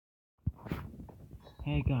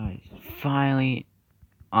Hey guys, finally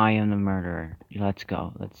I am the murderer. Let's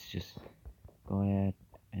go. Let's just go ahead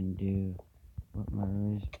and do what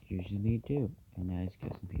murderers usually do, and that is kill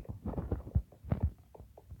some people.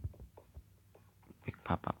 Big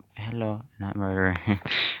pop up. Hello, not murderer.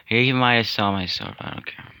 Here you might have saw my sword, but I don't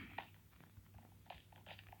care.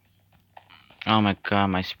 Oh my god,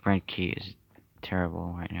 my sprint key is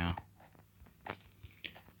terrible right now.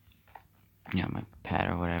 Yeah, my pad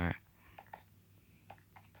or whatever.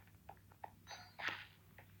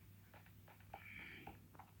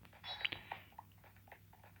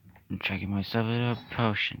 I'm checking myself with a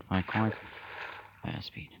potion. My coin. Fast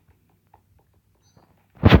speed.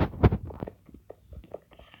 Is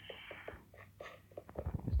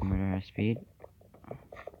the murderer speed?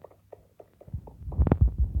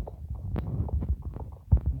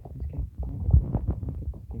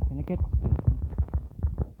 Can I get?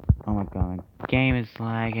 Oh my god, game is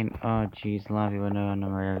lagging. Oh jeez, a lot of people know I'm the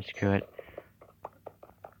murderer. Screw it.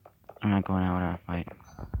 I'm not going out without a fight.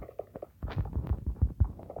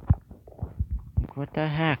 Like, what the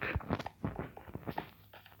heck?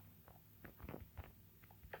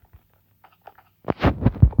 Like,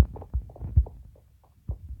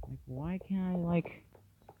 why can't I, like...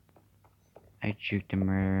 I juked the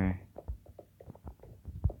murderer.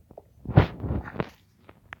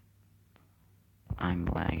 I'm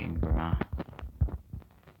lagging, bro.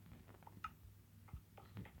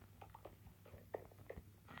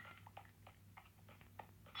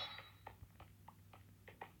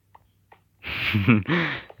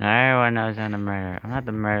 Everyone knows I'm the murderer. I'm not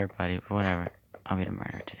the murderer, buddy, but whatever. I'll be the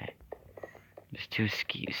murderer today. There's two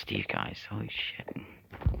Steve guys. Holy shit.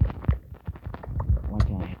 Why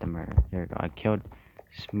can't I hit the murderer? There we go. I killed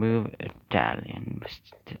Smooth Italian.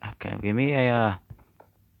 Okay, give me a,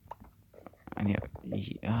 I need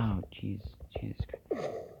oh, jeez. Jesus Christ.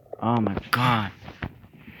 Oh my god.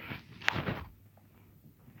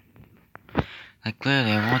 Like,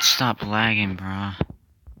 literally, I won't stop lagging, bro.